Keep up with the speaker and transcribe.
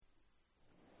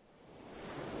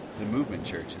The Movement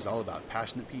Church is all about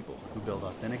passionate people who build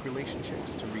authentic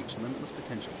relationships to reach limitless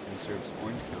potential and serves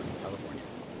Orange County, California.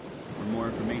 For more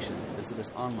information, visit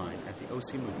us online at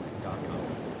theocmovement.com.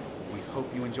 We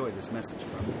hope you enjoy this message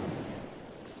from the Movement.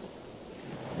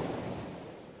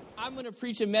 I'm going to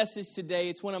preach a message today.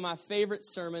 It's one of my favorite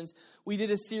sermons. We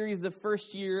did a series the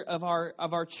first year of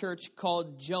our church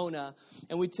called Jonah,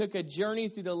 and we took a journey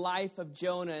through the life of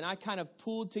Jonah, and I kind of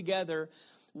pulled together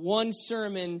one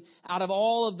sermon out of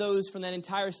all of those from that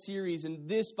entire series, and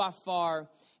this by far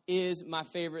is my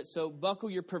favorite. So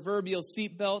buckle your proverbial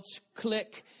seatbelts,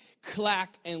 click,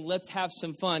 clack, and let's have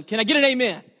some fun. Can I get an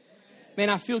amen? Man,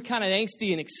 I feel kind of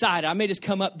angsty and excited. I may just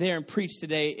come up there and preach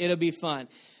today. It'll be fun.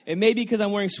 It may be because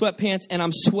I'm wearing sweatpants and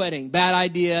I'm sweating. Bad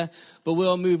idea, but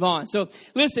we'll move on. So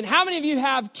listen, how many of you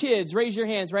have kids? Raise your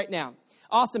hands right now.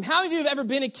 Awesome. How many of you have ever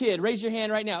been a kid? Raise your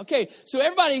hand right now. Okay, so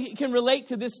everybody can relate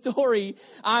to this story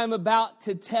I'm about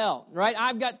to tell, right?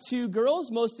 I've got two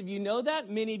girls. Most of you know that.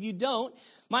 Many of you don't.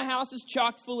 My house is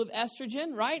chock full of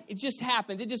estrogen, right? It just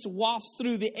happens. It just wafts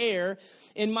through the air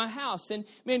in my house. And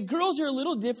man, girls are a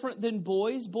little different than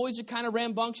boys. Boys are kind of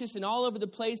rambunctious and all over the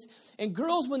place. And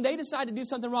girls, when they decide to do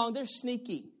something wrong, they're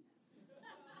sneaky.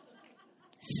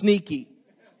 Sneaky.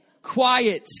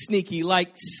 Quiet sneaky,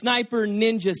 like sniper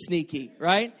ninja sneaky,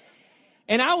 right?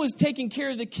 And I was taking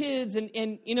care of the kids,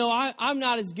 and you know, I'm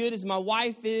not as good as my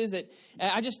wife is.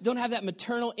 I just don't have that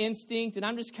maternal instinct, and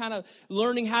I'm just kind of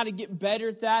learning how to get better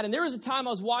at that. And there was a time I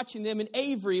was watching them, and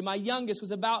Avery, my youngest, was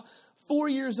about 4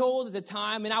 years old at the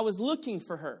time, and I was looking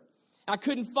for her. I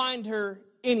couldn't find her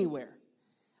anywhere.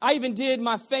 I even did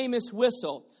my famous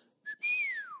whistle.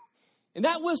 And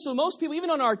that whistle, most people, even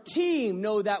on our team,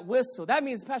 know that whistle. That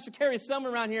means Pastor Carey is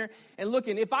somewhere around here and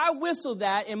looking. If I whistle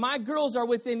that and my girls are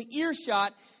within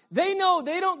earshot, they know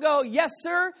they don't go, yes,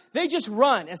 sir. They just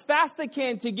run as fast as they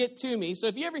can to get to me. So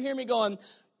if you ever hear me going,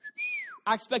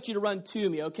 I expect you to run to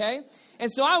me, okay?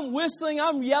 And so I'm whistling.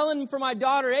 I'm yelling for my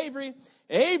daughter, Avery.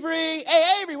 Avery, hey,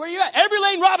 Avery, where you at? Avery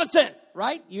Lane Robinson,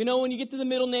 right? You know when you get to the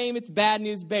middle name, it's Bad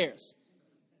News Bears.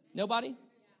 Nobody?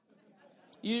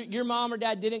 Your mom or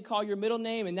dad didn't call your middle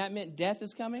name, and that meant death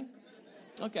is coming?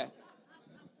 Okay.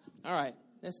 All right.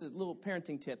 This is a little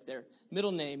parenting tip there.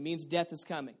 Middle name means death is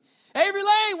coming. Avery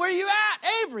Lane, where are you at?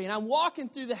 Avery. And I'm walking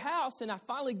through the house, and I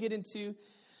finally get into,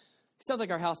 sounds like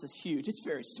our house is huge. It's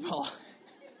very small.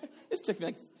 This took me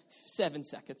like 7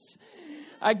 seconds.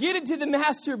 I get into the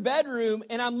master bedroom,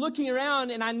 and I'm looking around,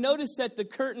 and I notice that the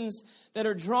curtains that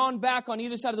are drawn back on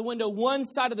either side of the window, one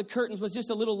side of the curtains was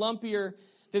just a little lumpier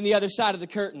than the other side of the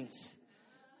curtains.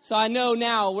 So I know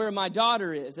now where my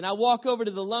daughter is. And I walk over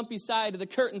to the lumpy side of the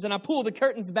curtains, and I pull the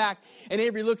curtains back, and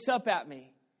Avery looks up at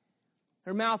me.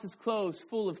 Her mouth is closed,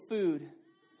 full of food.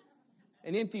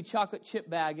 An empty chocolate chip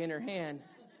bag in her hand.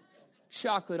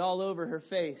 Chocolate all over her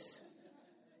face.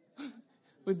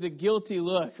 With the guilty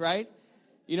look, right?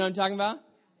 You know what I'm talking about?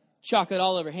 Chocolate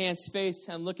all over Hand's face.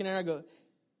 I'm looking at her, I go,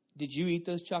 did you eat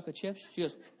those chocolate chips? She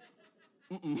goes,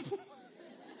 mm-mm.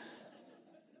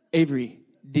 Avery,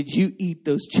 did you eat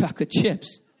those chocolate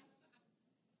chips?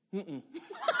 Mm-mm.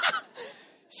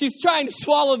 She's trying to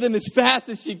swallow them as fast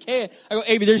as she can. I go,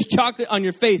 Avery, there's chocolate on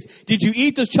your face. Did you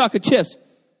eat those chocolate chips?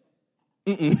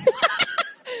 Mm-mm.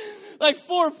 Like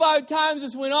 4 or 5 times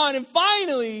this went on. And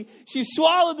finally, she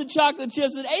swallowed the chocolate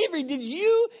chips. And Avery, did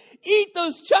you eat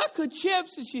those chocolate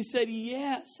chips? And she said,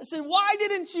 yes. I said, why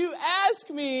didn't you ask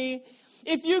me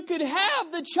if you could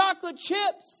have the chocolate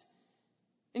chips?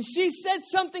 And she said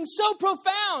something so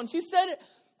profound. She said,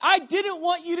 I didn't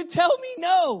want you to tell me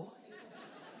no.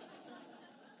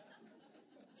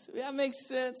 So that makes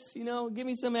sense. You know, give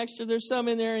me some extra. There's some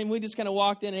in there. And we just kind of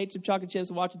walked in and ate some chocolate chips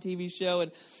and watched a TV show.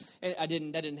 And that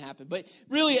didn't happen. But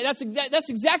really, that's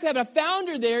exactly how I found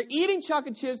her there eating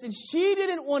chocolate chips. And she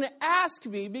didn't want to ask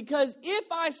me because if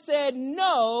I said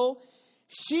no,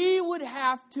 she would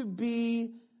have to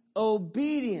be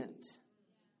obedient.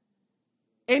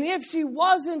 And if she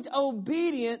wasn't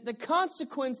obedient, the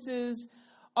consequences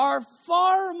are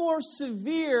far more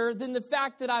severe than the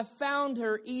fact that I found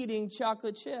her eating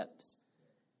chocolate chips.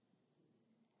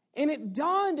 And it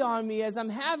dawned on me as I'm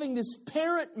having this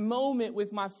parent moment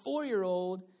with my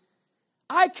 4-year-old,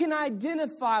 I can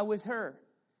identify with her.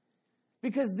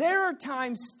 Because there are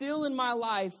times still in my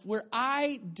life where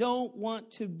I don't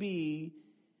want to be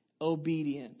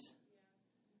obedient.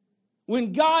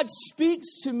 When God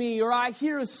speaks to me, or I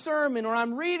hear a sermon, or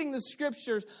I'm reading the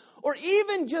scriptures, or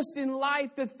even just in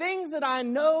life, the things that I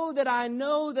know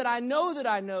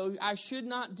I should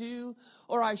not do,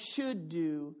 or I should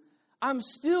do, I'm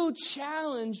still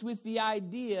challenged with the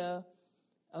idea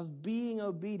of being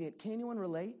obedient. Can anyone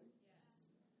relate?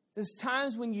 There's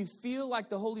times when you feel like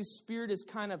the Holy Spirit is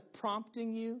kind of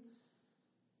prompting you,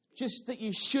 just that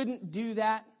you shouldn't do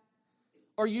that,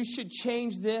 or you should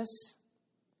change this,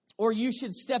 or you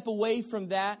should step away from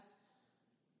that.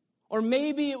 Or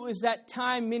maybe it was that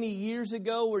time many years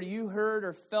ago where you heard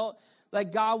or felt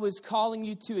like God was calling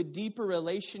you to a deeper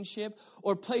relationship,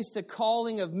 or placed a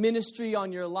calling of ministry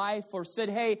on your life, or said,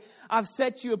 hey, I've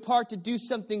set you apart to do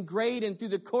something great. And through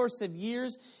the course of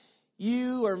years,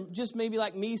 you, or just maybe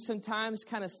like me sometimes,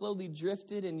 kind of slowly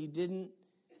drifted and you didn't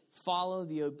follow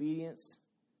the obedience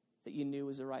that you knew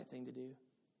was the right thing to do.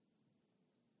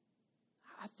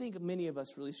 I think many of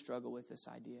us really struggle with this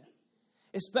idea.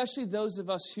 Especially those of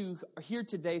us who are here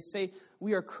today say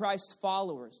we are Christ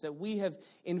followers, that we have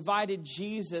invited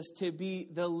Jesus to be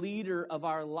the leader of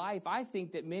our life. I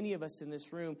think that many of us in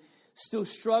this room still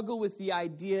struggle with the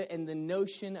idea and the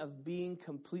notion of being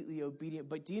completely obedient.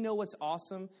 But do you know what's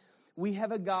awesome? We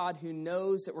have a God who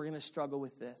knows that we're going to struggle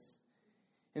with this.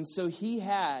 And so he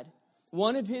had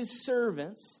one of his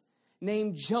servants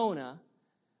named Jonah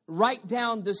write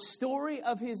down the story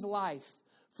of his life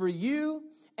for you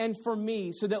and for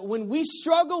me, so that when we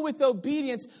struggle with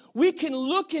obedience, we can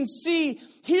look and see,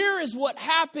 here is what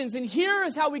happens, and here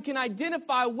is how we can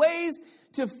identify ways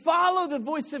to follow the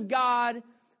voice of God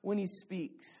when he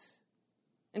speaks.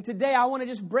 And today I want to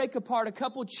just break apart a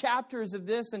couple chapters of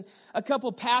this and a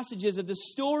couple passages of the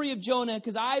story of Jonah,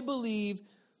 because I believe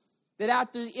that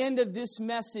at the end of this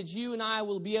message, you and I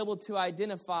will be able to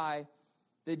identify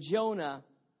the Jonah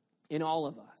in all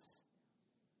of us.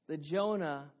 The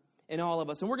Jonah in all of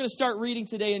us. And we're going to start reading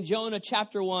today in Jonah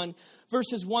chapter 1,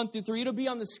 verses 1 through 3. It'll be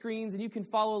on the screens and you can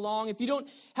follow along. If you don't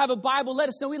have a Bible, let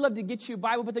us know. We'd love to get you a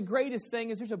Bible. But the greatest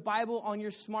thing is there's a Bible on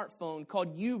your smartphone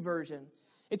called YouVersion.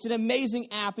 It's an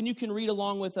amazing app and you can read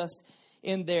along with us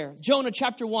in there. Jonah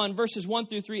chapter 1, verses 1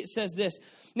 through 3, it says this.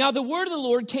 Now the word of the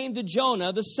Lord came to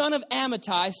Jonah, the son of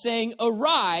Amittai, saying,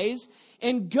 arise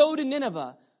and go to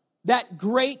Nineveh, that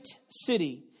great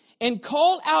city, and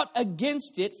call out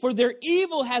against it, for their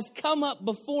evil has come up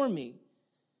before me.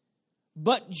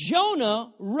 But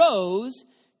Jonah rose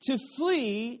to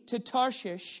flee to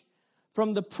Tarshish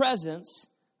from the presence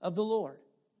of the Lord.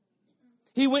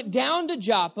 He went down to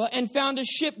Joppa and found a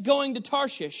ship going to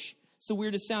Tarshish. It's the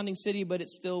weirdest sounding city, but it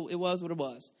was what it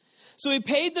was. So he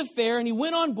paid the fare and he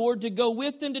went on board to go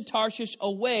with them to Tarshish,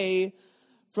 away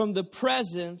from the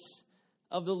presence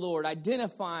of the Lord,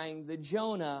 identifying the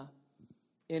Jonah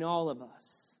in all of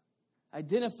us.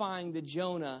 Identifying the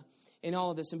Jonah in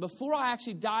all of this. And before I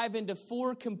actually dive into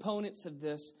 4 components of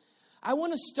this, I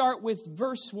want to start with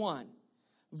verse 1.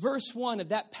 Verse 1 of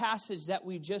that passage that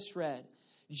we just read.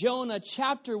 Jonah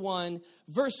chapter 1,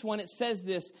 verse 1, it says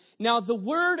this. Now the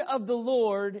word of the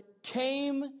Lord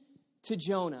came to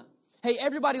Jonah. Hey,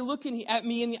 everybody looking at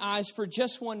me in the eyes for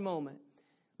just one moment.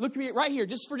 Look at me right here,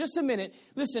 just for just a minute.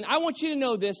 Listen, I want you to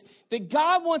know this, that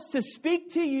God wants to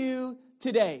speak to you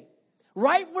today,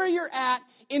 right where you're at,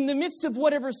 in the midst of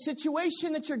whatever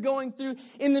situation that you're going through,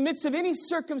 in the midst of any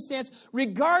circumstance,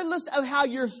 regardless of how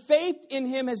your faith in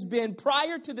him has been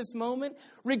prior to this moment,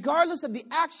 regardless of the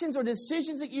actions or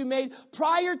decisions that you made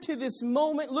prior to this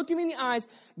moment, look at me in the eyes,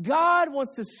 God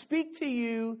wants to speak to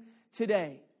you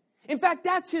today. In fact,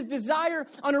 that's his desire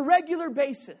on a regular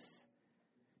basis,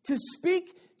 to speak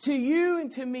to you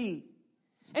and to me.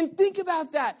 And think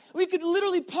about that. We could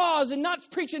literally pause and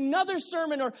not preach another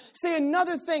sermon or say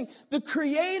another thing. The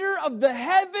creator of the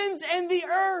heavens and the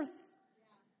earth.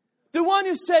 The one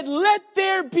who said, let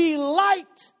there be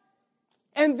light.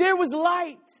 And there was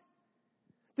light.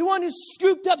 The one who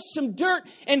scooped up some dirt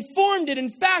and formed it and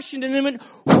fashioned it and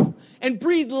went and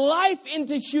breathed life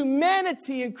into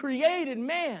humanity and created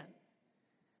man.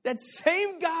 That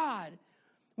same God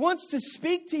wants to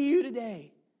speak to you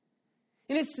today.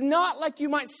 And it's not like you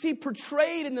might see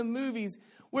portrayed in the movies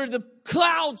where the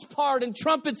clouds part and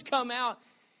trumpets come out.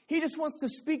 He just wants to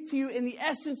speak to you in the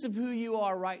essence of who you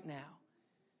are right now.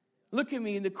 Look at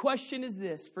me, and the question is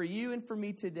this for you and for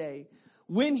me today.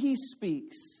 When he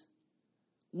speaks,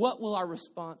 what will our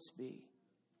response be?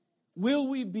 Will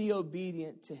we be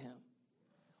obedient to him?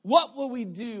 What will we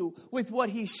do with what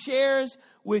he shares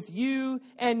with you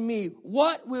and me?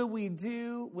 What will we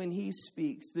do when he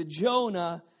speaks? The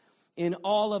Jonah in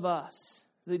all of us.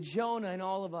 The Jonah in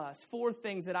all of us. 4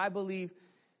 things that I believe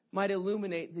might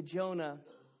illuminate the Jonah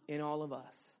in all of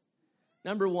us.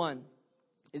 Number 1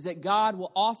 is that God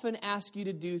will often ask you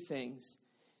to do things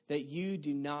that you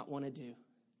do not want to do.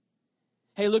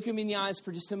 Hey, look at me in the eyes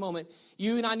for just a moment.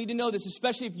 You and I need to know this,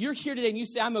 especially if you're here today and you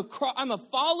say, I'm a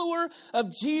follower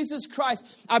of Jesus Christ.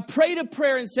 I prayed a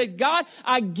prayer and said, God,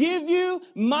 I give you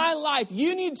my life.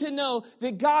 You need to know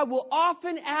that God will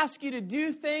often ask you to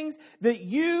do things that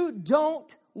you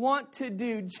don't want to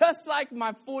do, just like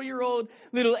my 4-year-old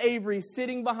little Avery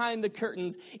sitting behind the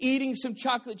curtains eating some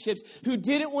chocolate chips, who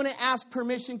didn't want to ask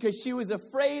permission because she was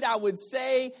afraid I would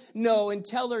say no and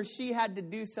tell her she had to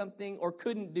do something or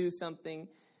couldn't do something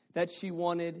that she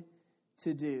wanted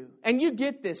to do. And you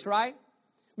get this, right?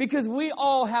 Because we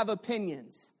all have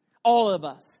opinions, all of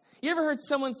us. You ever heard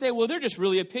someone say, well, they're just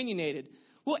really opinionated?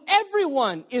 Well,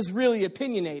 everyone is really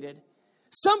opinionated.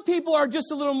 Some people are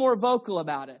just a little more vocal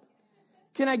about it.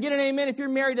 Can I get an amen? If you're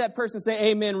married to that person, say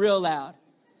amen real loud.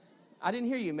 I didn't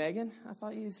hear you, Megan. I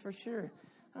thought you was for sure.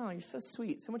 Oh, you're so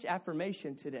sweet. So much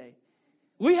affirmation today.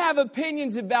 We have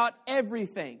opinions about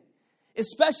everything,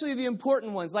 especially the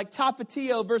important ones, like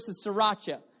Tapatio versus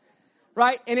Sriracha,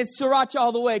 right? And it's Sriracha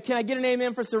all the way. Can I get an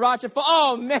amen for Sriracha?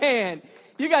 Oh, man,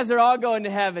 you guys are all going to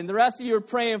heaven. The rest of you are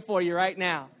praying for you right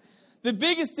now. The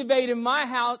biggest debate in my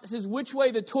house is which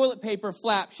way the toilet paper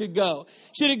flap should go.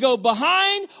 Should it go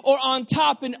behind or on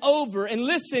top and over? And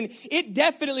listen, it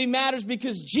definitely matters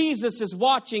because Jesus is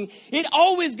watching. It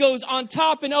always goes on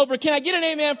top and over. Can I get an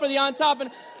amen for the on top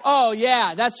and... Oh,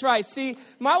 yeah, that's right. See,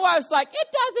 my wife's like, it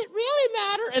doesn't really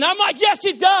matter. And I'm like, yes,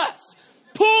 it does.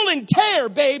 Pull and tear,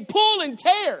 babe. Pull and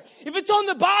tear. If it's on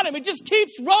the bottom, it just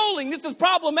keeps rolling. This is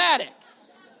problematic.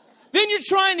 Then you're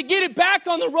trying to get it back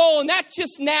on the roll, and that's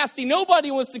just nasty. Nobody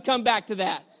wants to come back to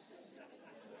that.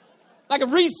 Like a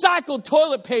recycled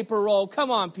toilet paper roll.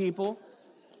 Come on, people.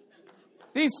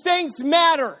 These things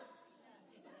matter.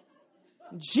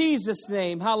 In Jesus'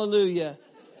 name, hallelujah.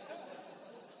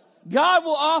 God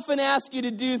will often ask you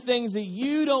to do things that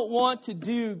you don't want to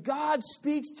do. God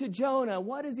speaks to Jonah.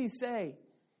 What does he say?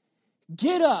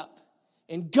 Get up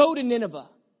and go to Nineveh.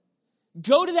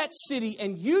 Go to that city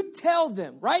and you tell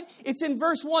them, right? It's in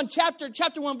verse 1, chapter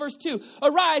 1, verse 2.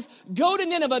 Arise, go to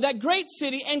Nineveh, that great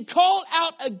city, and call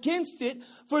out against it,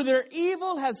 for their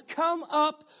evil has come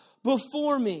up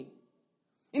before me.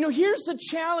 You know, here's the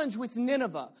challenge with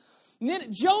Nineveh.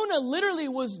 Jonah literally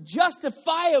was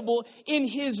justifiable in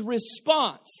his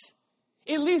response,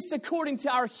 at least according to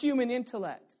our human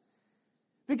intellect.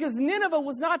 Because Nineveh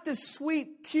was not this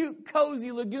sweet, cute,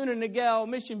 cozy Laguna Niguel,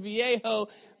 Mission Viejo,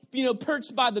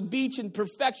 perched by the beach in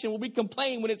perfection where we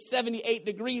complain when it's 78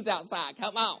 degrees outside.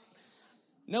 Come on.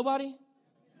 Nobody?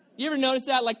 You ever notice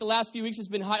that? Like the last few weeks it's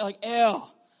been hot. Like, ew,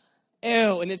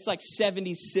 and it's like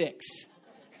 76.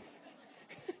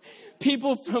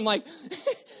 People from like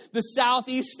the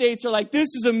southeast states are like, this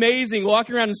is amazing,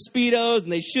 walking around in Speedos,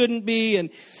 and they shouldn't be.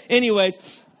 And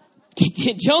anyways,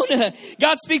 Jonah,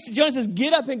 God speaks to Jonah and says,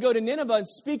 get up and go to Nineveh and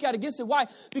speak out against it. Why?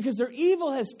 Because their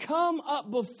evil has come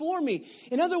up before me.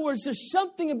 In other words, there's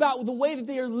something about the way that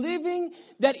they are living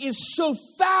that is so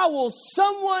foul.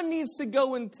 Someone needs to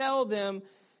go and tell them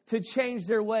to change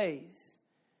their ways.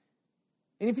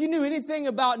 And if you knew anything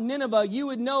about Nineveh, you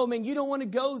would know, man, you don't want to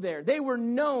go there. They were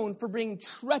known for being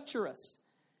treacherous,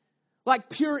 like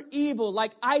pure evil,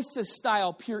 like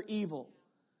ISIS-style pure evil.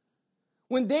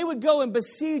 When they would go and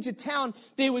besiege a town,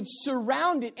 they would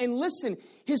surround it. And listen,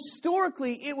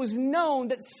 historically, it was known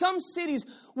that some cities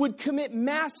would commit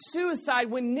mass suicide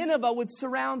when Nineveh would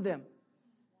surround them.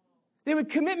 They would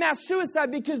commit mass suicide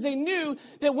because they knew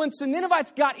that once the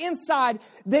Ninevites got inside,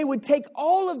 they would take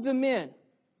all of the men.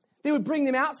 They would bring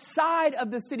them outside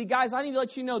of the city. Guys, I need to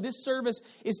let you know this service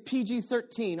is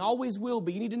PG-13. Always will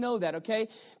be. You need to know that, okay?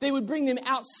 They would bring them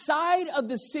outside of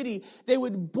the city. They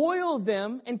would boil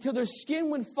them until their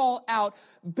skin would fall out,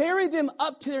 bury them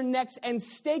up to their necks, and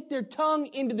stake their tongue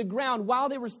into the ground while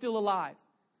they were still alive.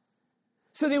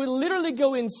 So they would literally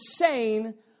go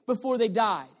insane before they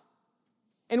died.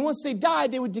 And once they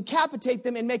died, they would decapitate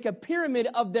them and make a pyramid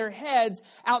of their heads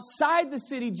outside the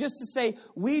city just to say,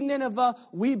 we Nineveh,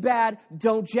 we bad,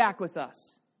 don't jack with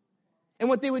us. And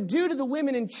what they would do to the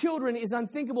women and children is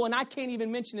unthinkable, and I can't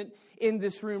even mention it in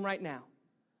this room right now.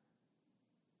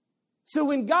 So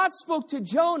when God spoke to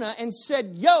Jonah and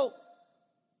said, yo,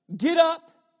 get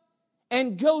up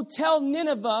and go tell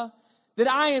Nineveh that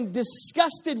I am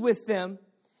disgusted with them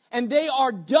and they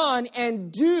are done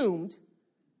and doomed,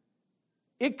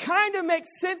 it kind of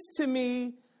makes sense to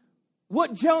me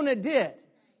what Jonah did.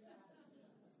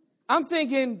 I'm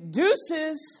thinking,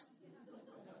 deuces,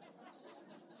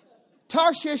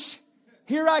 Tarshish,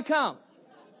 here I come.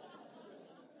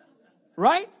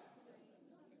 Right?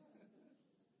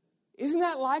 Isn't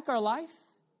that like our life?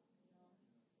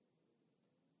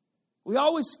 We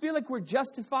always feel like we're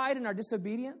justified in our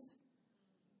disobedience.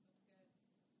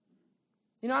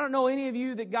 You know, I don't know any of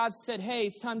you that God said, hey,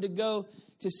 it's time to go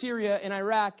to Syria and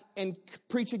Iraq and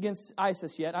preach against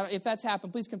ISIS yet. If that's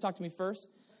happened, please come talk to me first.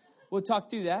 We'll talk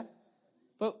through that.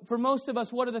 But for most of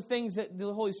us, what are the things that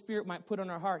the Holy Spirit might put on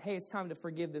our heart? Hey, it's time to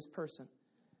forgive this person.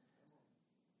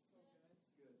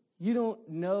 You don't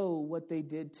know what they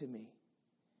did to me.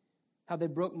 How they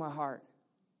broke my heart.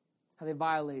 How they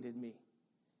violated me.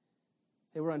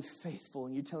 They were unfaithful.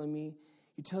 And you're telling me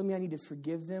I need to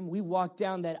forgive them? We walked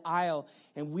down that aisle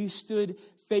and we stood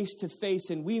face to face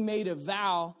and we made a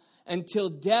vow until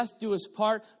death do us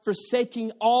part,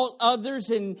 forsaking all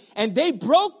others. And they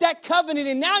broke that covenant,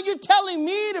 and now you're telling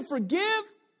me to forgive?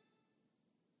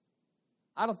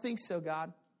 I don't think so,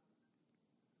 God.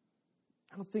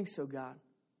 I don't think so, God.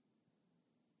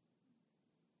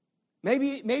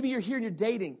 Maybe you're here and you're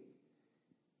dating.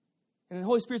 And the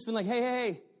Holy Spirit's been like,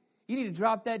 hey, you need to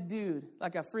drop that dude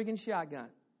like a freaking shotgun.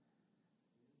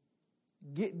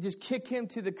 Just kick him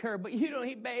to the curb. But you don't,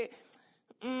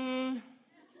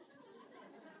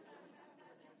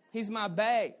 he's my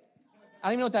bae. I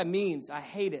don't even know what that means. I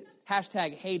hate it.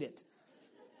 Hashtag hate it.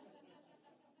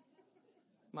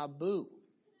 My boo.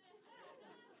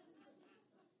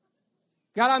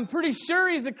 God, I'm pretty sure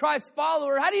he's a Christ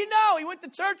follower. How do you know? He went to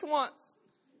church once.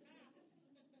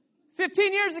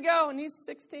 15 years ago, and he's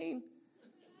 16.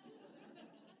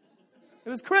 It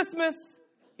was Christmas.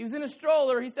 He was in a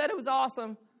stroller. He said it was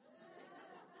awesome.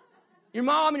 Your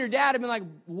mom and your dad have been like,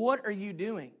 what are you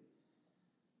doing?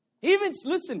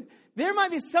 Listen, there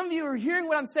might be some of you who are hearing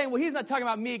what I'm saying. Well, he's not talking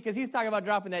about me because he's talking about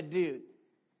dropping that dude.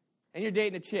 And you're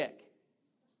dating a chick.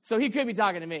 So he could be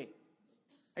talking to me.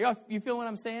 You feel what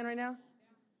I'm saying right now?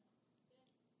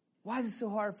 Why is it so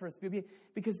hard for us?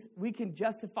 Because we can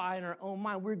justify in our own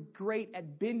mind. We're great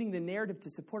at bending the narrative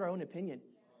to support our own opinion.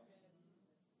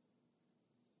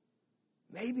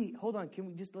 Maybe, hold on,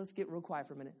 let's get real quiet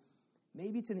for a minute.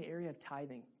 Maybe it's in the area of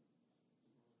tithing.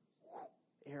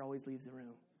 Air always leaves the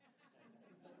room.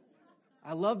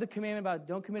 I love the commandment about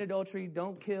don't commit adultery,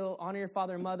 don't kill, honor your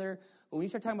father and mother. But when you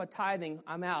start talking about tithing,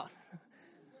 I'm out.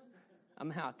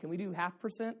 I'm out. Can we do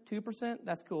 0.5%, 2%?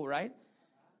 That's cool, right?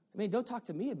 I mean, don't talk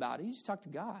to me about it. You just talk to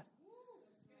God.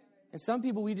 And some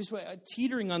people, we just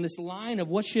teetering on this line of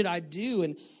what should I do?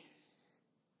 And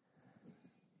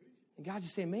God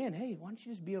just saying, man, hey, why don't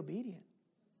you just be obedient?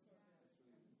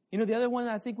 You know, the other one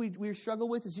that I think we struggle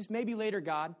with is just maybe later,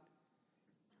 God.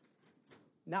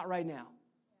 Not right now.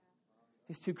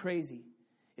 It's too crazy.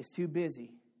 It's too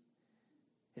busy.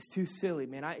 It's too silly,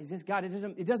 man.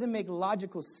 It doesn't make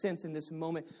logical sense in this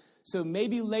moment. So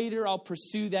maybe later I'll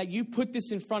pursue that. You put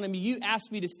this in front of me. You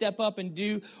asked me to step up and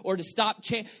do or to stop,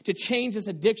 to change this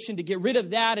addiction, to get rid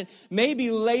of that. And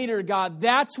maybe later, God,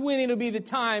 that's when it'll be the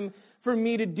time for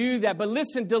me to do that. But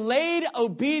listen, delayed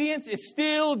obedience is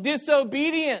still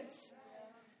disobedience.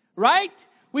 Right?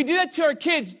 We do that to our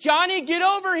kids. Johnny, get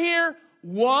over here.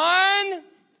 1,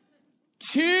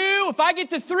 2, if I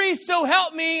get to 3, so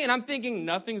help me. And I'm thinking,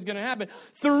 nothing's going to happen.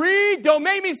 3, don't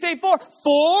make me say 4.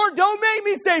 4, don't make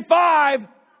me say 5.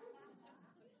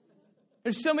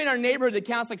 There's somebody in our neighborhood that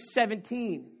counts like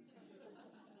 17.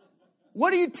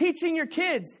 What are you teaching your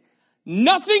kids?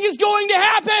 Nothing is going to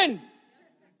happen.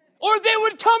 Or they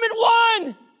would come at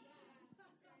 1.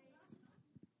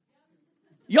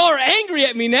 Y'all are angry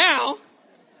at me now.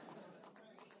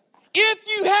 If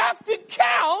you have to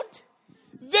count,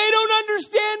 they don't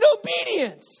understand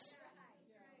obedience.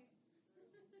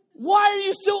 Why are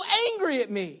you so angry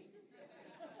at me?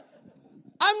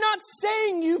 I'm not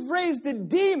saying you've raised a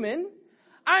demon.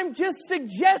 I'm just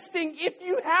suggesting if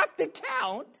you have to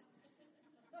count,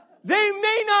 they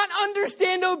may not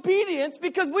understand obedience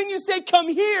because when you say come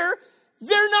here,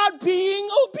 they're not being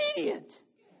obedient.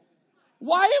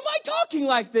 Why am I talking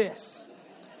like this?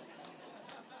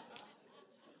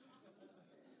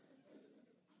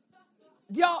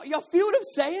 Y'all feel what I'm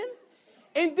saying?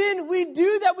 And then we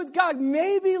do that with God.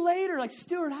 Maybe later, like,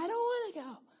 Stuart, I don't want to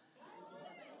go.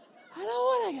 I don't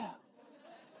want to go.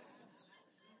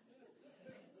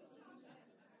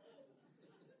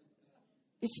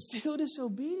 It's still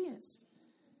disobedience.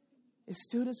 It's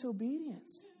still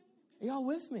disobedience. Are y'all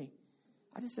with me?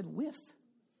 I just said with.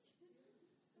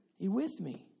 Are you with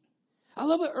me? I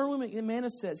love what Erwin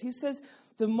McManus says. He says,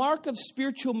 the mark of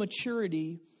spiritual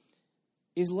maturity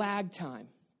is lag time.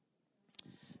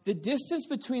 The distance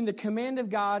between the command of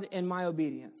God and my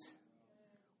obedience.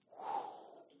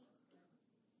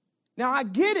 Now, I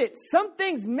get it. Some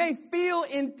things may feel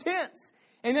intense.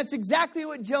 And that's exactly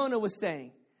what Jonah was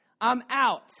saying. I'm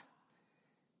out.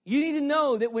 You need to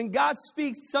know that when God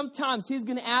speaks, sometimes He's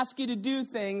going to ask you to do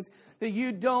things that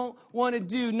you don't want to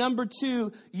do. Number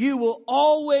 2, you will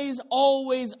always,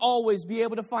 always, always be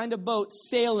able to find a boat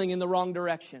sailing in the wrong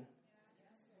direction.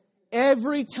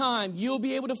 Every time you'll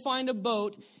be able to find a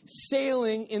boat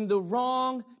sailing in the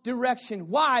wrong direction.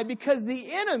 Why? Because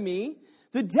the enemy,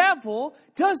 the devil,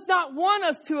 does not want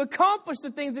us to accomplish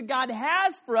the things that God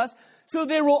has for us. So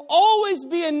there will always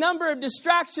be a number of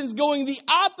distractions going the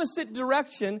opposite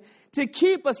direction to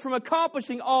keep us from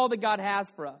accomplishing all that God has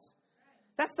for us.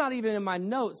 That's not even in my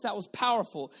notes. That was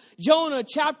powerful. Jonah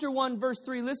chapter 1 verse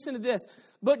 3. Listen to this.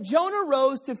 But Jonah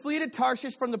rose to flee to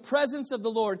Tarshish from the presence of the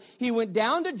Lord. He went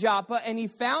down to Joppa and he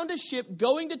found a ship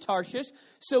going to Tarshish.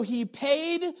 So he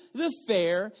paid the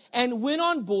fare and went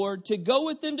on board to go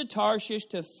with them to Tarshish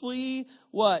to flee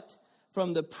what?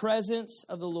 From the presence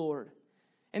of the Lord.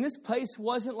 And this place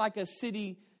wasn't like a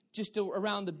city just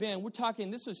around the bend. We're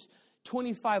talking, this was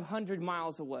 2,500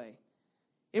 miles away.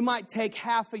 It might take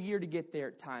half a year to get there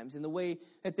at times in the way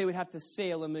that they would have to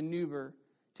sail and maneuver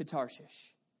to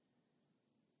Tarshish.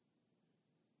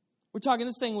 We're talking,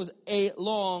 this thing was a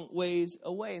long ways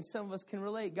away. And some of us can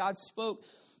relate. God spoke,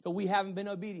 but we haven't been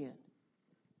obedient.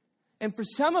 And for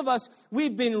some of us,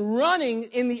 we've been running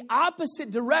in the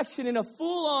opposite direction in a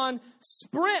full-on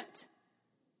sprint.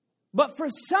 But for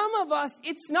some of us,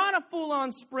 it's not a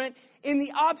full-on sprint in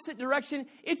the opposite direction.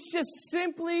 It's just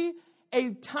simply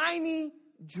a tiny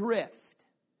drift.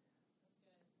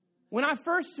 When I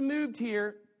first moved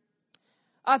here,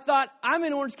 I thought, I'm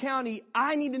in Orange County.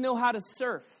 I need to know how to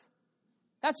surf.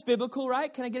 That's biblical,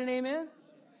 right? Can I get an amen?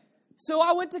 So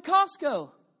I went to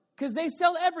Costco because they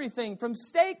sell everything from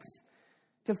steaks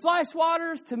to fly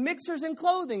swatters to mixers and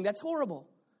clothing. That's horrible.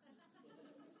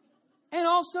 And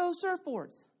also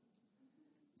surfboards.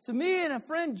 So me and a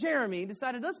friend, Jeremy,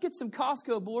 decided, let's get some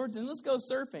Costco boards and let's go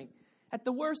surfing. At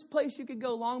the worst place you could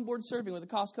go, longboard surfing with a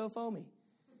Costco foamy.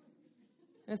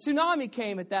 And a tsunami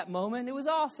came at that moment. It was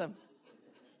awesome.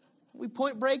 We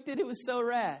point braked it. It was so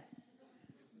rad.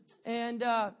 And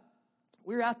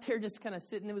we were out there just kind of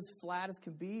sitting. It was flat as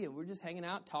could be. And we're just hanging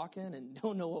out, talking, and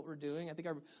don't know what we're doing. I think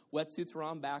our wetsuits were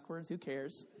on backwards. Who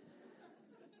cares?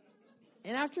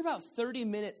 And after about 30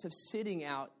 minutes of sitting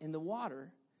out in the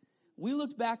water, we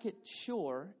looked back at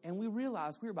shore, and we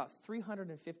realized we were about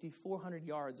 350, 400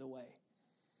 yards away.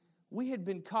 We had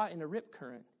been caught in a rip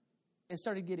current and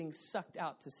started getting sucked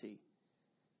out to sea.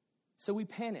 So we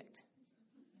panicked,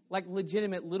 like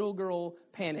legitimate little girl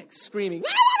panic, screaming,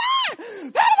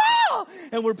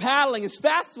 and we're paddling as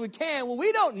fast as we can. Well,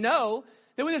 we don't know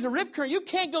that when there's a rip current, you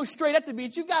can't go straight at the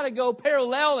beach. You've got to go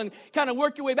parallel and kind of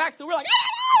work your way back. So we're like,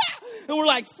 and we're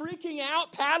like freaking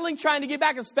out, paddling, trying to get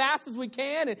back as fast as we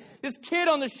can. And this kid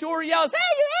on the shore yells, "Hey,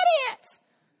 you idiots!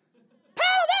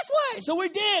 Paddle this way!" So we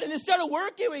did, and it started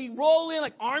working. We roll in,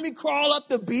 like army crawl up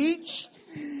the beach,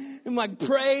 and like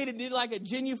prayed and did like a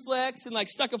genuflex and like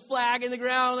stuck a flag in the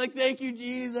ground, like, "Thank you,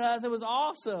 Jesus." It was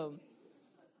awesome.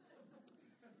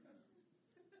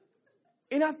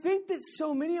 And I think that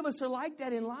so many of us are like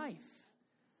that in life.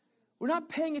 We're not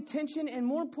paying attention, and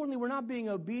more importantly, we're not being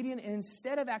obedient. And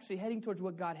instead of actually heading towards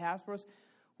what God has for us,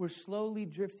 we're slowly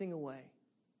drifting away.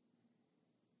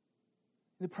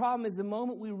 The problem is the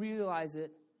moment we realize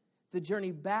it, the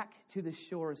journey back to the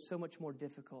shore is so much more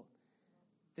difficult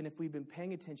than if we've been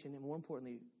paying attention and, more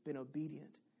importantly, been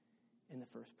obedient in the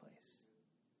first place.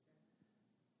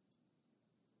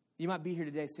 You might be here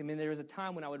today saying, man, there was a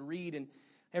time when I would read and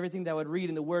everything that I would read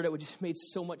in the Word, it would just made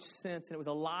so much sense, and it was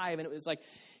alive, and it was like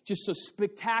just so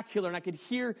spectacular, and I could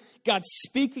hear God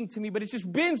speaking to me, but it's just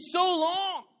been so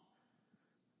long.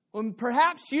 When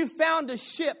perhaps you found a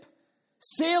ship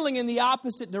sailing in the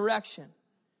opposite direction,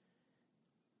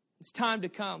 it's time to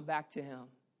come back to Him.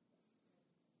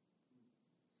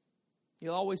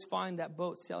 You'll always find that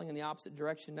boat sailing in the opposite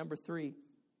direction. Number 3,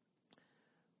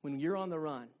 when you're on the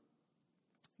run,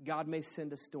 God may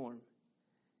send a storm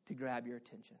to grab your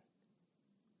attention.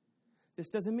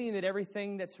 This doesn't mean that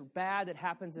everything that's bad that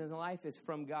happens in life is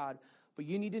from God, but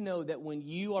you need to know that when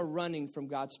you are running from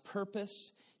God's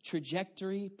purpose,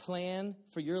 trajectory, plan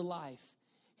for your life,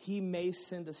 He may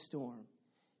send a storm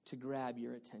to grab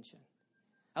your attention.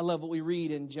 I love what we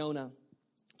read in Jonah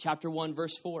chapter 1,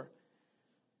 verse 4.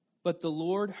 But the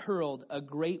Lord hurled a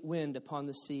great wind upon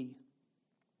the sea,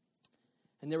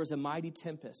 and there was a mighty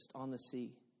tempest on the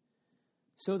sea,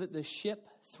 so that the ship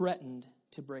threatened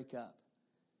to break up.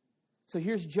 So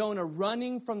here's Jonah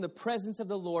running from the presence of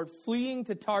the Lord, fleeing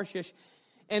to Tarshish.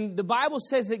 And the Bible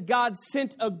says that God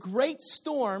sent a great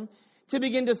storm to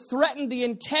begin to threaten the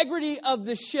integrity of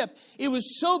the ship. It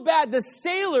was so bad, the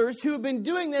sailors who have been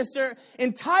doing this their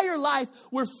entire life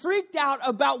were freaked out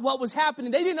about what was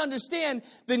happening. They didn't understand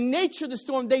the nature of the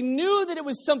storm. They knew that it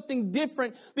was something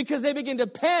different because they began to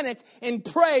panic and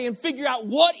pray and figure out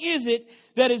what is it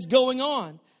that is going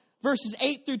on. Verses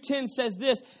 8 through 10 says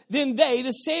this, "Then they,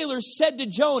 the sailors, said to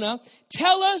Jonah,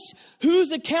 'Tell us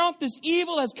whose account this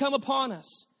evil has come upon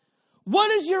us.'"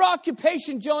 What is your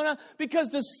occupation, Jonah? Because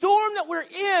the storm that we're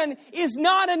in is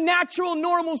not a natural,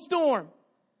 normal storm.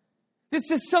 This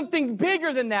is something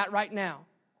bigger than that right now.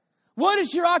 What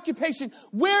is your occupation?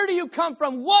 Where do you come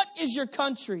from? What is your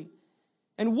country?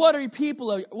 And what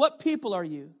people are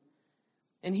you?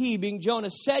 And he, being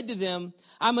Jonah, said to them,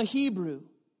 "I'm a Hebrew,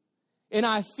 and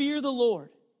I fear the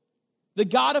Lord, the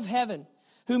God of heaven,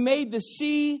 who made the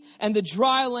sea and the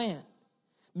dry land."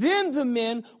 Then the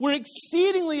men were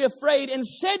exceedingly afraid and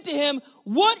said to him,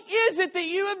 "What is it that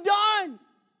you have done?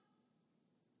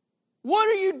 What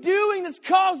are you doing that's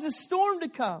caused this storm to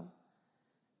come?"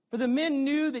 For the men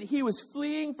knew that he was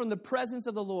fleeing from the presence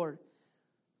of the Lord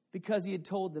because he had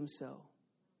told them so.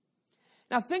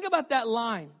 Now think about that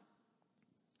line.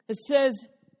 It says,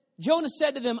 Jonah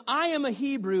said to them, "I am a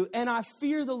Hebrew and I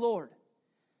fear the Lord."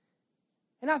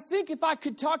 And I think if I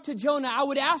could talk to Jonah, I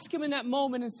would ask him in that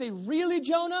moment and say, "Really,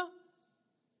 Jonah?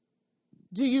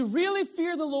 Do you really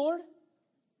fear the Lord?"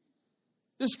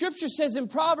 The scripture says in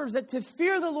Proverbs that to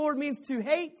fear the Lord means to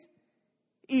hate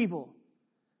evil.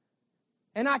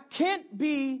 And I can't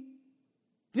be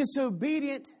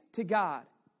disobedient to God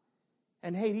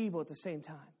and hate evil at the same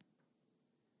time.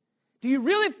 Do you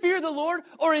really fear the Lord?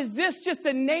 Or is this just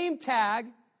a name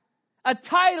tag, a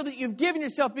title that you've given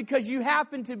yourself because you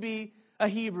happen to be a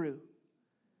Hebrew?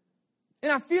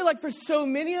 And I feel like for so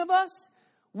many of us,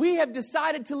 we have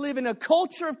decided to live in a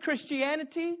culture of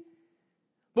Christianity,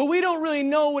 but we don't really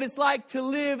know what it's like to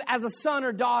live as a son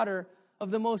or daughter of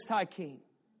the Most High King.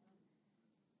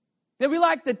 That we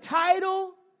like the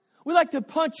title, we like to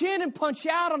punch in and punch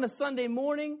out on a Sunday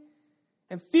morning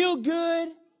and feel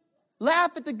good,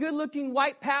 laugh at the good-looking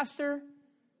white pastor,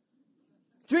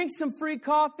 drink some free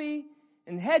coffee,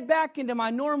 and head back into my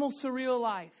normal, surreal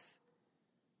life.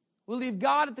 We'll leave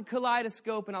God at the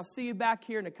kaleidoscope, and I'll see you back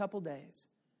here in a couple days.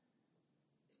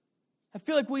 I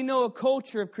feel like we know a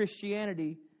culture of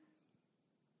Christianity.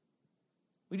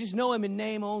 We just know Him in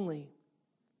name only.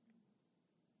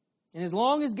 And as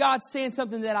long as God's saying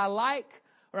something that I like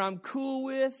or I'm cool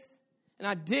with, and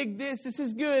I dig this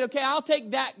is good, okay, I'll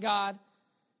take that, God.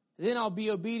 Then I'll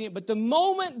be obedient. But the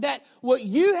moment that what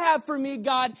you have for me,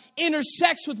 God,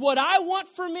 intersects with what I want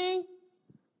for me,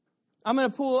 I'm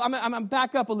going to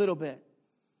back up a little bit.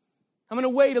 I'm going to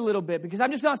wait a little bit because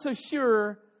I'm just not so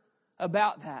sure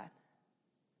about that.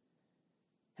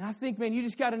 And I think, man, you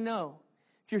just got to know,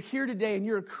 if you're here today and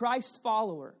you're a Christ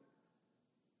follower,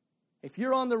 if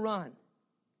you're on the run,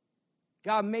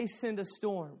 God may send a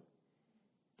storm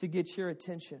to get your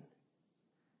attention.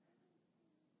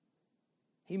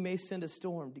 He may send a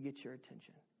storm to get your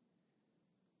attention.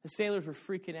 The sailors were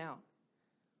freaking out.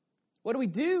 What do we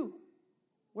do?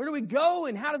 Where do we go?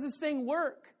 And how does this thing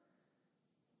work?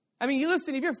 I mean,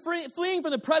 listen, if you're fleeing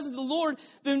from the presence of the Lord,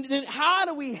 then how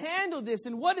do we handle this?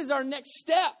 And what is our next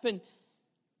step? And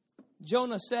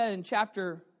Jonah said in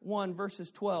chapter 1,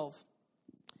 verses 12,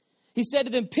 he said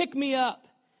to them, "Pick me up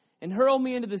and hurl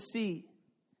me into the sea.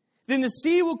 Then the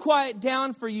sea will quiet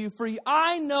down for you, for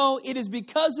I know it is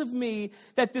because of me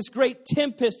that this great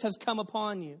tempest has come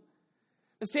upon you."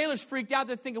 The sailors freaked out.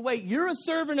 They're thinking, wait, you're a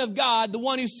servant of God, the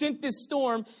one who sent this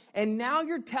storm, and now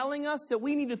you're telling us that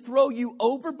we need to throw you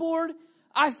overboard?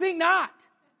 I think not.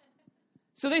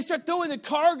 So they start throwing the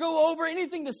cargo over,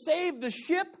 anything to save the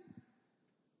ship.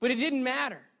 But it didn't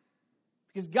matter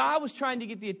because God was trying to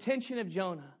get the attention of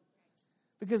Jonah.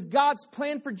 Because God's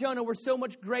plan for Jonah were so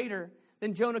much greater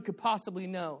than Jonah could possibly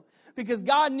know. Because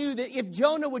God knew that if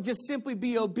Jonah would just simply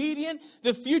be obedient,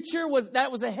 the future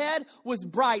that was ahead was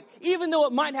bright. Even though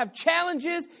it might have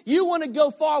challenges, you want to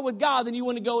go far with God than you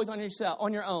want to go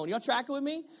on your own. Y'all tracking with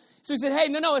me? So he said, hey,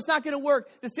 no, it's not going to work.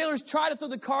 The sailors tried to throw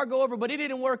the cargo over, but it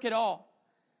didn't work at all.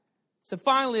 So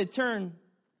finally they turned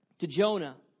to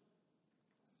Jonah.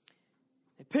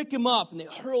 They pick him up and they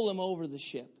hurl him over the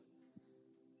ship.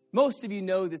 Most of you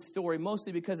know this story,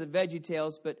 mostly because of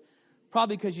VeggieTales, but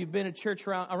probably because you've been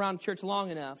around church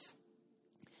long enough.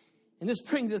 And this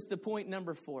brings us to point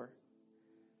number 4.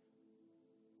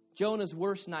 Jonah's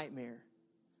worst nightmare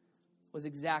was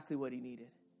exactly what he needed.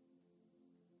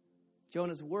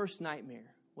 Jonah's worst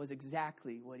nightmare was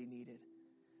exactly what he needed.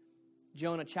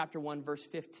 Jonah chapter 1, verse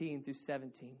 15 through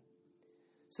 17.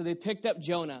 So they picked up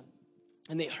Jonah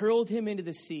and they hurled him into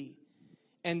the sea.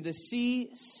 and the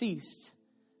sea ceased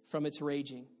from its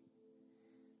raging.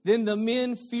 Then the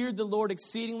men feared the Lord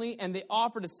exceedingly, and they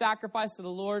offered a sacrifice to the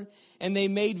Lord, and they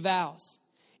made vows.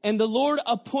 And the Lord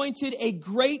appointed a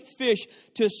great fish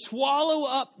to swallow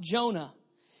up Jonah.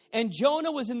 And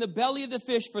Jonah was in the belly of the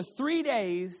fish for 3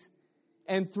 days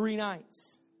and 3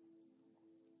 nights.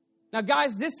 Now,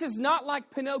 guys, this is not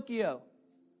like Pinocchio,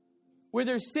 where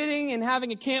they're sitting and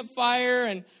having a campfire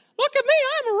and, look at me,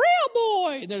 I'm a real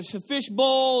boy. And there's a fish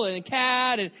bowl and a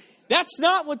cat. And that's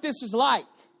not what this was like.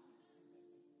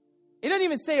 It doesn't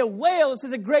even say a whale. It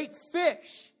says a great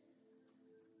fish.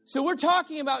 So we're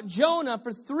talking about Jonah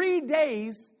for 3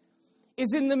 days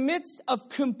is in the midst of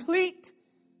complete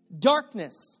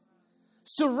darkness,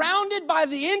 surrounded by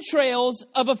the entrails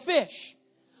of a fish,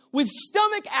 with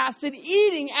stomach acid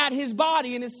eating at his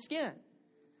body and his skin.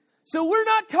 So we're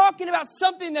not talking about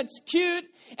something that's cute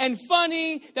and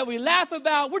funny that we laugh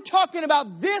about. We're talking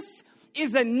about this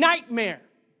is a nightmare.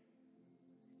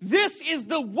 This is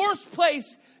the worst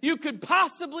place you could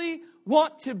possibly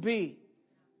want to be.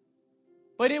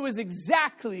 But it was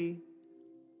exactly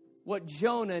what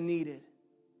Jonah needed.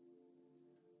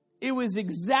 It was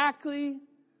exactly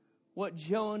what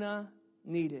Jonah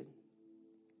needed.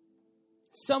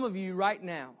 Some of you right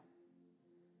now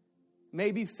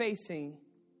may be facing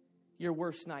your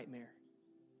worst nightmare.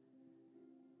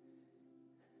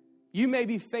 You may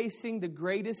be facing the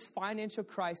greatest financial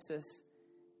crisis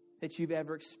that you've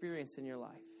ever experienced in your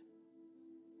life.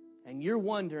 And you're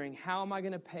wondering, how am I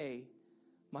going to pay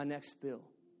my next bill?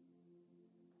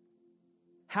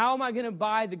 How am I going to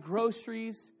buy the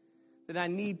groceries that I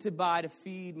need to buy to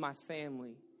feed my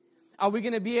family? Are we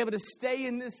going to be able to stay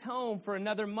in this home for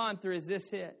another month, or is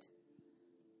this it?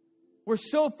 We're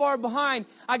so far behind.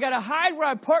 I got to hide where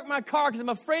I park my car because I'm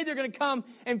afraid they're going to come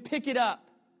and pick it up.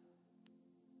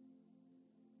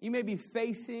 You may be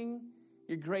facing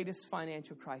your greatest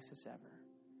financial crisis ever.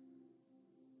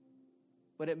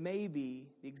 But it may be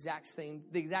the exact thing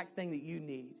that you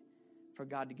need for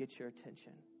God to get your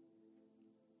attention.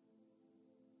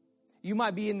 You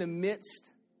might be in the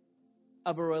midst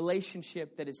of a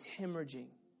relationship that is hemorrhaging,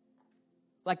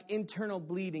 like internal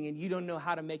bleeding, and you don't know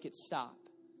how to make it stop.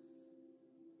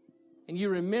 And you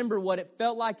remember what it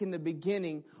felt like in the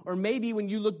beginning, or maybe when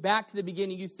you look back to the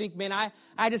beginning, you think, man,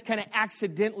 I just kind of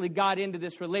accidentally got into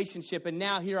this relationship, and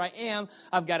now here I am.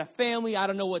 I've got a family. I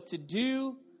don't know what to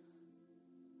do.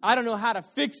 I don't know how to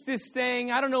fix this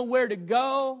thing. I don't know where to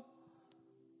go.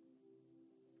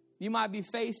 You might be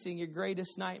facing your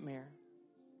greatest nightmare.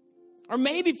 Or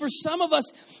maybe for some of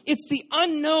us, it's the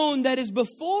unknown that is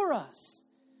before us.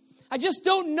 I just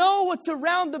don't know what's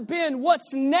around the bend,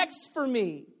 what's next for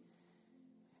me.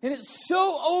 And it's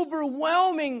so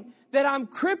overwhelming that I'm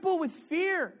crippled with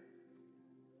fear.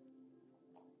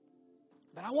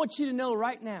 But I want you to know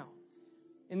right now,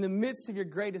 in the midst of your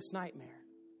greatest nightmare,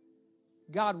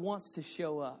 God wants to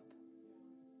show up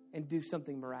and do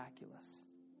something miraculous.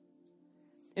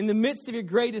 In the midst of your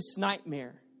greatest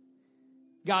nightmare,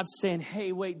 God's saying,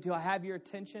 hey, wait, do I have your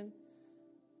attention?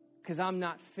 Because I'm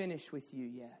not finished with you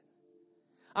yet.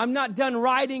 I'm not done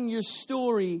writing your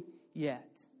story yet.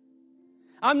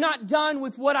 I'm not done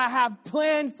with what I have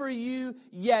planned for you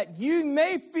yet. You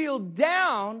may feel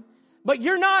down, but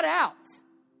you're not out.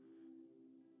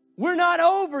 We're not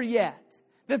over yet.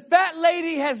 The fat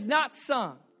lady has not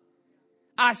sung.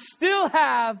 I still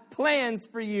have plans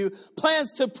for you,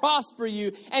 plans to prosper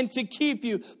you and to keep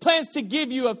you, plans to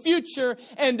give you a future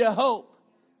and a hope.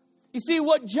 You see,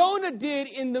 what Jonah did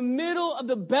in the middle of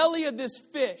the belly of this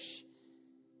fish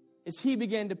is he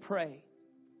began to pray.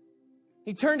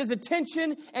 He turned his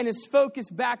attention and his focus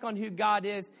back on who God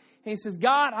is. And he says,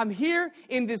 God, I'm here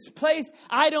in this place.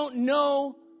 I don't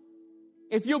know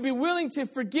if you'll be willing to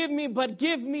forgive me, but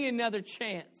give me another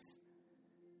chance.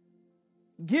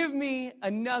 Give me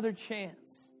another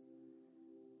chance.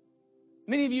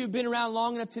 Many of you have been around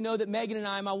long enough to know that Megan and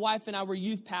I, my wife and I, were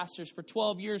youth pastors for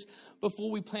 12 years before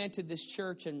we planted this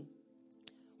church. And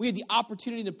we had the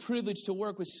opportunity, the privilege to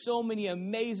work with so many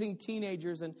amazing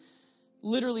teenagers and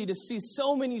literally to see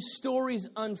so many stories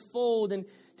unfold and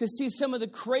to see some of the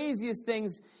craziest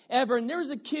things ever. And there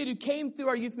was a kid who came through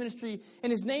our youth ministry,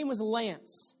 and his name was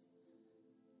Lance.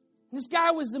 And this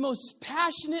guy was the most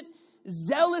passionate,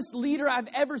 zealous leader I've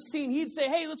ever seen. He'd say,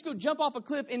 hey, let's go jump off a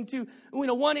cliff into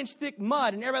 1-inch thick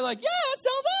mud. And everybody like, yeah, that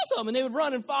sounds awesome. And they would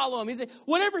run and follow him. He'd say,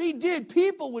 whatever he did,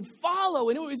 people would follow.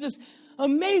 And it was this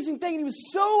amazing thing. And he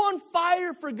was so on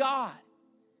fire for God.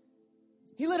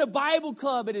 He led a Bible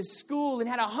club at his school and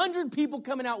had 100 people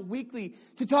coming out weekly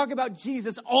to talk about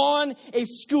Jesus on a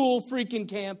school freaking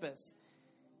campus.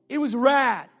 It was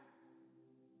rad.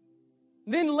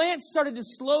 Then Lance started to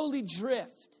slowly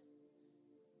drift.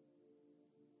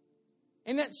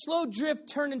 And that slow drift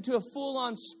turned into a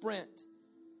full-on sprint.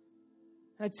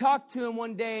 And I talked to him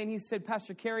one day, and he said,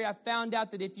 Pastor Carey, I found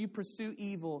out that if you pursue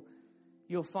evil,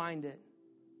 you'll find it.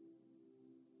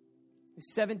 He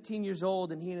was 17 years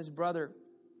old, and he and his brother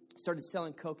started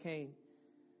selling cocaine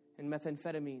and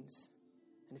methamphetamines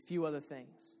and a few other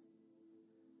things.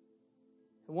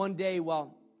 And one day,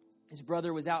 while his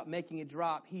brother was out making a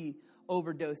drop, he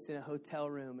overdosed in a hotel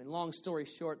room. And long story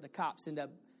short, the cops end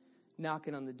up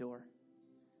knocking on the door.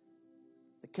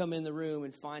 They come in the room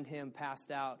and find him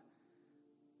passed out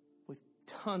with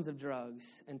tons of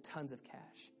drugs and tons of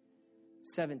cash.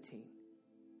 17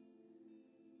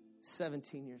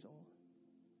 years old.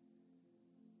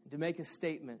 And to make a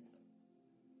statement,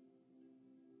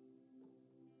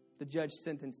 the judge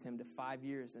sentenced him to 5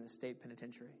 years in a state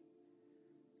penitentiary.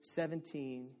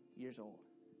 17 years old.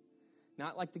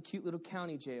 Not like the cute little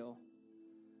county jail,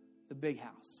 the big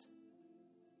house.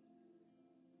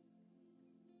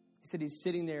 He said he's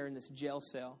sitting there in this jail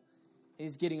cell, and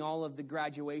he's getting all of the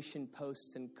graduation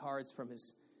posts and cards from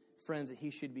his friends that he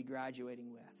should be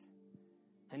graduating with.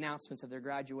 Announcements of their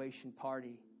graduation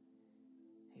party.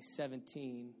 He's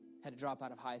 17, had to drop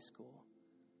out of high school.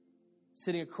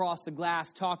 Sitting across the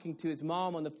glass talking to his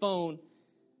mom on the phone.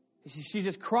 She's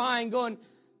just crying, going,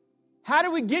 how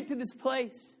did we get to this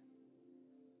place?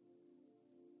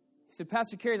 He said,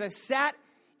 Pastor Carey, as I sat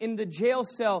in the jail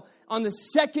cell on the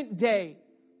second day,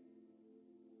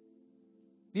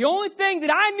 the only thing that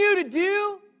I knew to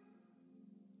do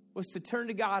was to turn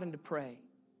to God and to pray.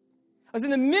 I was in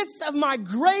the midst of my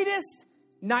greatest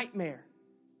nightmare.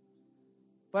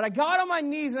 But I got on my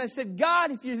knees and I said,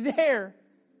 God, if you're there,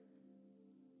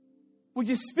 would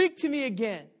you speak to me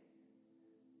again?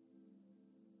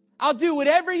 I'll do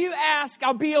whatever you ask.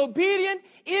 I'll be obedient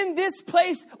in this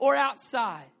place or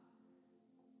outside.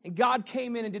 And God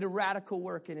came in and did a radical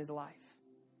work in his life.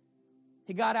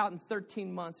 He got out in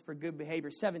 13 months for good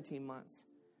behavior, 17 months.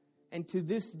 And to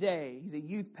this day, he's a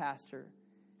youth pastor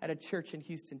at a church in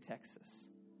Houston, Texas.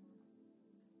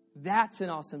 That's an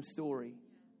awesome story.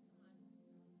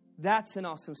 That's an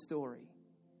awesome story.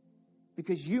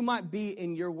 Because you might be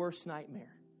in your worst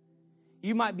nightmare.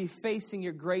 You might be facing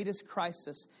your greatest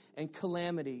crisis and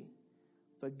calamity.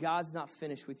 But God's not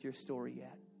finished with your story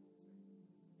yet.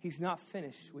 He's not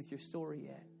finished with your story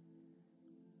yet.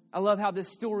 I love how this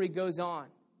story goes on.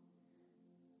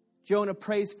 Jonah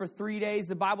prays for 3 days.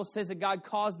 The Bible says that God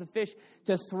caused the fish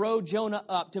to throw Jonah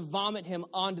up, to vomit him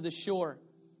onto the shore.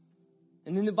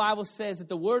 And then the Bible says that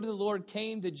the word of the Lord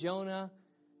came to Jonah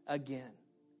again.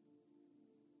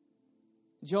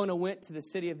 Jonah went to the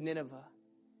city of Nineveh,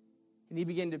 and he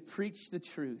began to preach the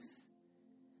truth.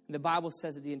 And the Bible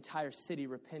says that the entire city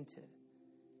repented,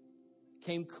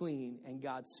 came clean, and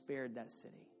God spared that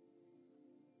city.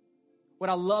 What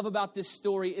I love about this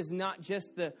story is not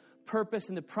just the purpose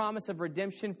and the promise of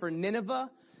redemption for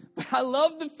Nineveh, but I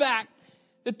love the fact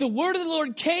that the word of the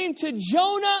Lord came to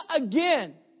Jonah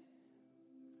again.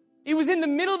 He was in the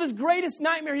middle of his greatest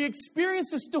nightmare. He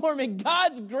experienced a storm, and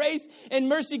God's grace and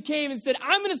mercy came and said,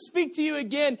 I'm going to speak to you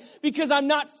again because I'm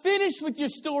not finished with your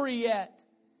story yet.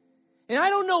 And I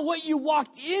don't know what you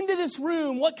walked into this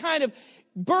room, what kind of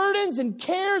burdens and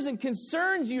cares and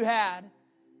concerns you had.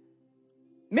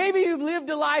 Maybe you've lived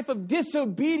a life of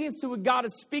disobedience to what God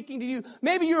is speaking to you.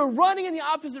 Maybe you're running in the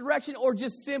opposite direction or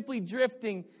just simply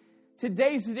drifting.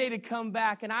 Today's the day to come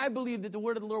back. And I believe that the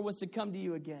word of the Lord wants to come to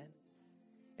you again.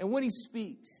 And when he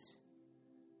speaks,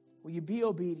 will you be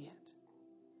obedient?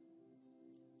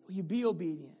 Will you be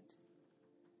obedient?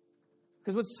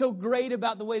 Because what's so great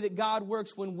about the way that God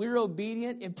works, when we're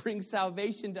obedient, it brings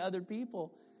salvation to other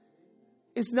people.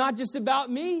 It's not just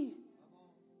about me.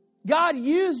 God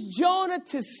used Jonah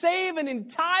to save an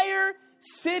entire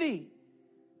city.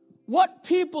 What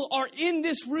people are in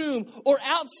this room or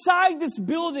outside this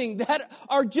building that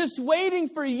are just waiting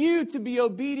for you to be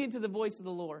obedient to the voice of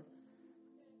the Lord?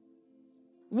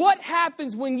 What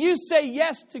happens when you say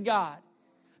yes to God?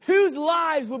 Whose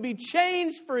lives will be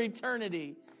changed for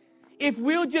eternity if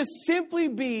we'll just simply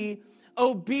be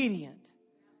obedient?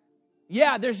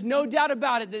 Yeah, there's no doubt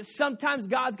about it that sometimes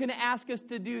God's going to ask us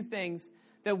to do things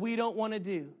that we don't want to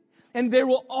do. And there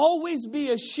will always be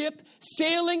a ship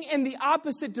sailing in the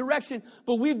opposite direction.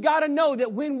 But we've got to know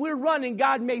that when we're running,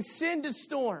 God may send a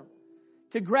storm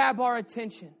to grab our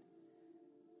attention.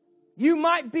 You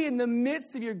might be in the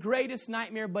midst of your greatest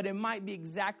nightmare, but it might be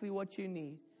exactly what you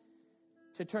need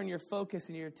to turn your focus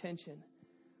and your attention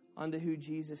onto who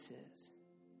Jesus is.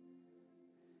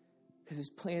 Because his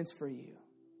plans for you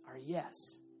are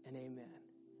yes and amen.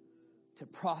 To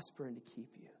prosper and to keep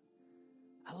you.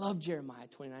 I love Jeremiah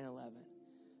 29:11.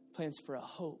 Plans for a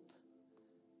hope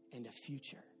and a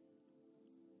future.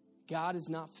 God is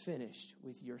not finished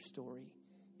with your story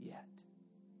yet.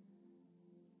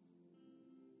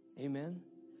 Amen.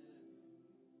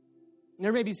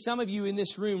 There may be some of you in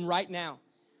this room right now,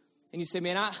 and you say,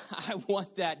 man, I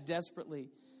want that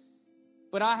desperately.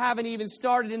 But I haven't even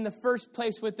started in the first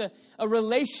place with a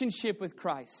relationship with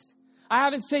Christ. I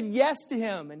haven't said yes to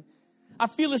Him, and I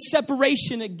feel a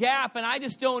separation, a gap, and I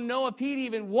just don't know if He'd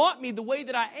even want me the way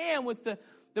that I am with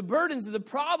the burdens of the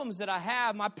problems that I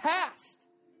have, my past.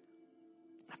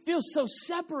 I feel so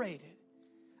separated.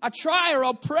 I try, or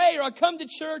I'll pray, or I'll come to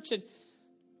church, and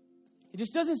it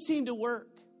just doesn't seem to work.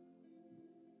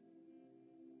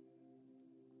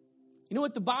 You know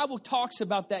what? The Bible talks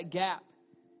about that gap.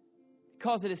 It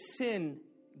calls it a sin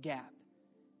gap.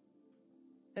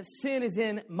 That sin is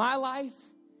in my life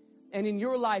and in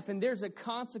your life, and there's a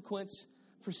consequence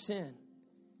for sin.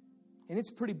 And it's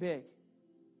pretty big.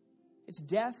 It's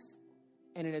death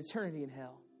and an eternity in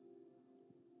hell.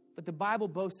 But the Bible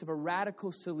boasts of a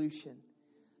radical solution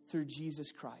through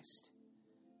Jesus Christ,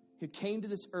 who came to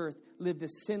this earth, lived a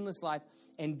sinless life,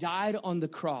 and died on the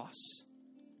cross,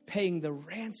 paying the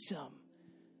ransom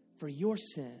for your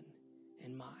sin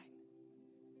and mine.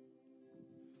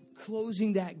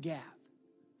 Closing that gap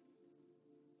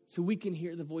so we can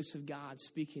hear the voice of God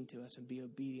speaking to us and be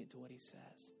obedient to what He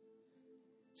says.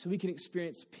 So we can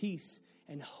experience peace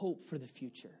and hope for the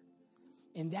future.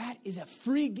 And that is a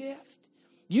free gift.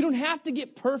 You don't have to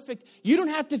get perfect. You don't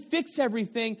have to fix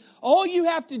everything. All you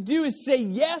have to do is say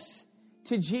yes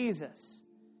to Jesus.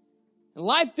 And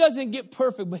life doesn't get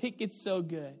perfect, but it gets so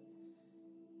good.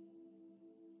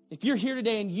 If you're here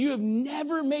today and you have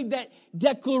never made that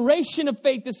declaration of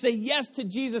faith to say yes to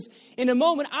Jesus, in a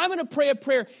moment, I'm going to pray a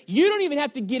prayer. You don't even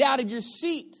have to get out of your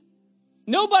seat.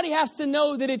 Nobody has to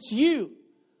know that it's you.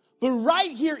 But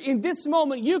right here in this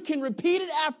moment, you can repeat it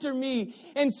after me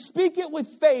and speak it with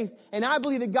faith. And I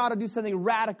believe that God will do something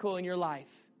radical in your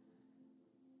life.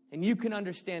 And you can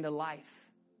understand a life,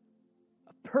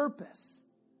 a purpose,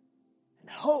 and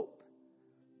hope,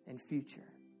 and future.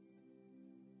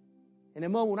 In a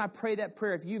moment, when I pray that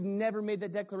prayer, if you've never made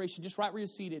that declaration, just right where you're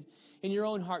seated, in your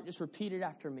own heart, just repeat it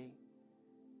after me.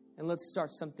 And let's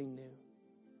start something new.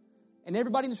 And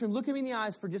everybody in this room, look at me in the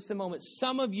eyes for just a moment.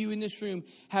 Some of you in this room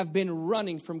have been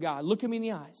running from God. Look at me in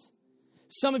the eyes.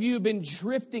 Some of you have been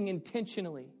drifting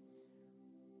intentionally.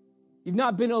 You've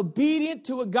not been obedient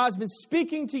to what God's been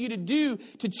speaking to you to do,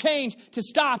 to change, to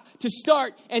stop, to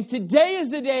start. And today is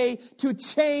the day to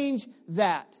change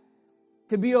that.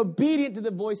 To be obedient to the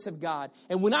voice of God.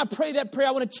 And when I pray that prayer,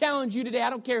 I want to challenge you today. I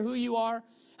don't care who you are,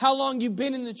 how long you've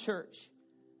been in the church.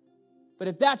 But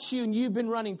if that's you and you've been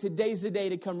running, today's the day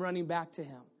to come running back to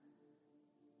Him.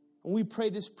 When we pray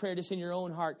this prayer just in your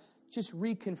own heart, just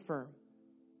reconfirm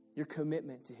your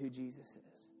commitment to who Jesus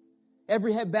is.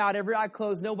 Every head bowed, every eye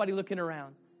closed, nobody looking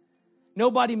around.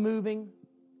 Nobody moving.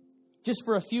 Just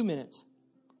for a few minutes.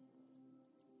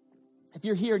 If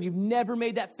you're here and you've never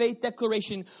made that faith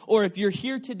declaration, or if you're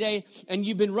here today and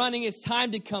you've been running, it's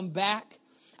time to come back.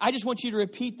 I just want you to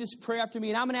repeat this prayer after me.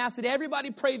 And I'm going to ask that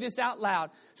everybody pray this out loud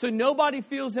so nobody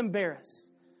feels embarrassed.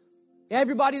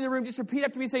 Everybody in the room, just repeat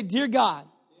after me and say, Dear God,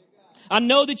 I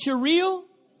know that you're real.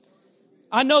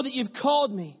 I know that you've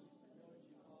called me.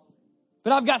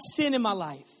 But I've got sin in my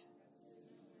life.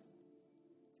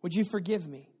 Would you forgive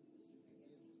me?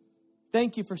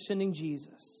 Thank you for sending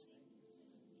Jesus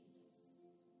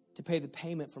to pay the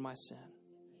payment for my sin.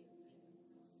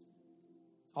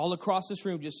 All across this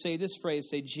room, just say this phrase.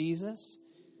 Say, Jesus,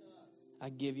 I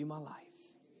give you my life.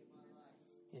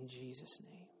 In Jesus'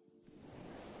 name.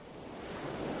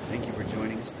 Thank you for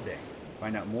joining us today.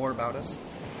 Find out more about us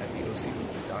at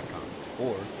theocmovement.com,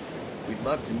 or we'd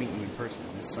love to meet you in person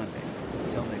this Sunday.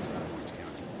 Until next time, Orange County.